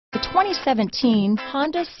2017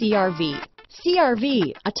 Honda CR-V.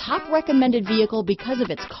 CR-V, a top recommended vehicle because of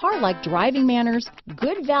its car-like driving manners,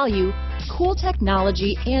 good value, cool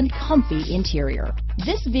technology, and comfy interior.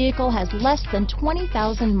 This vehicle has less than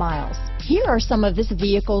 20,000 miles. Here are some of this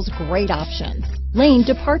vehicle's great options: lane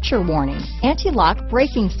departure warning, anti-lock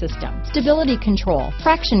braking system, stability control,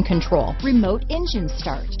 traction control, remote engine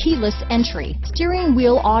start, keyless entry, steering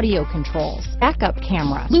wheel audio controls, backup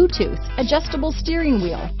camera, Bluetooth, adjustable steering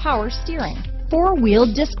wheel, power steering,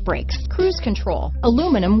 four-wheel disc brakes, cruise control,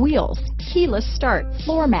 aluminum wheels, keyless start,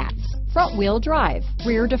 floor mats, front-wheel drive,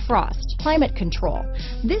 rear defrost, climate control.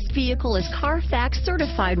 This vehicle is Carfax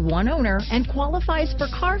certified one owner and qualifies for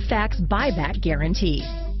Carfax buyback guarantee.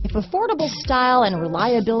 If affordable style and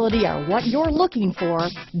reliability are what you're looking for,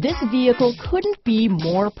 this vehicle couldn't be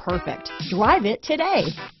more perfect. Drive it today.